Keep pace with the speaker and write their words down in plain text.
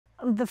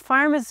The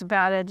farm is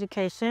about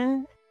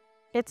education.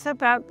 It's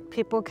about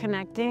people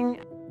connecting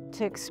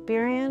to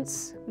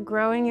experience,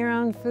 growing your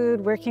own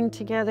food, working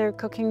together,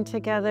 cooking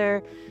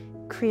together,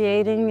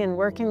 creating and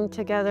working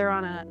together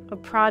on a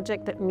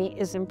project that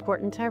is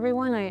important to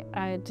everyone.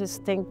 I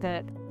just think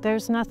that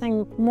there's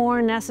nothing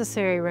more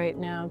necessary right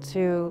now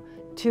to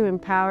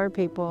empower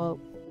people.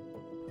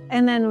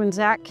 And then when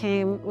Zach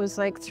came, it was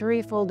like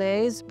 3 full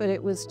days, but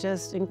it was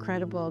just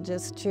incredible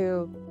just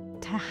to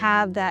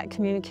have that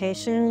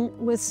communication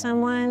with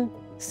someone.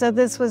 So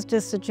this was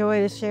just a joy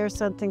to share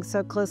something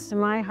so close to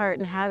my heart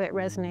and have it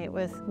resonate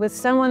with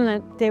someone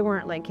that they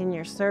weren't like in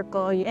your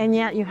circle, and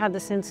yet you had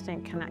this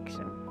instant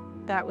connection.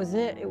 That was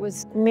it. It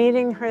was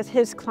meeting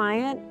his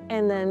client,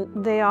 and then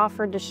they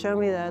offered to show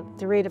me the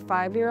 3 to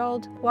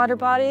 5-year-old water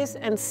bodies,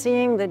 and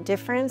seeing the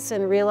difference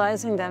and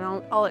realizing that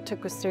all it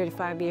took was 3 to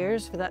 5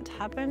 years for that to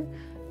happen.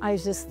 I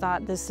just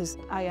thought,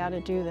 I ought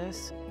to do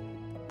this.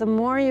 The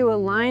more you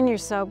align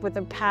yourself with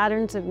the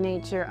patterns of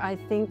nature, I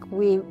think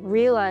we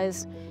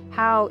realize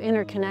how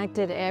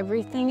interconnected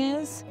everything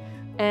is,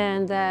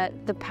 and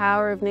that the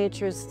power of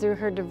nature is through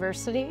her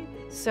diversity.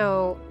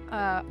 So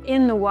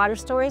in the Water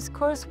Stories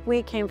course,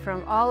 we came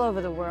from all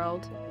over the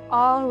world,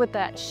 all with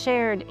that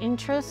shared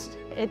interest.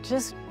 It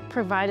just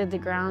provided the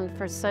ground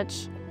for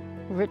such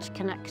rich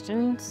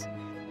connections.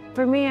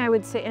 For me, I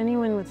would say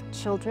anyone with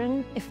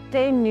children, if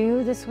they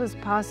knew this was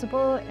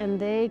possible and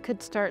they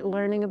could start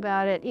learning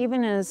about it,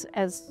 even as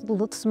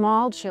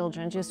small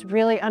children, just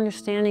really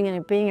understanding it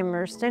and being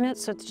immersed in it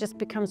so it just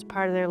becomes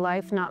part of their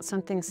life, not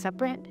something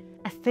separate.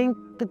 I think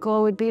the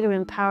goal would be to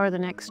empower the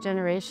next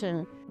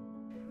generation.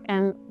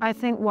 And I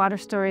think Water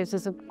Stories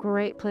is a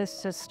great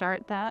place to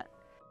start that.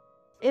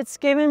 It's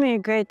given me a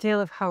great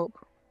deal of hope.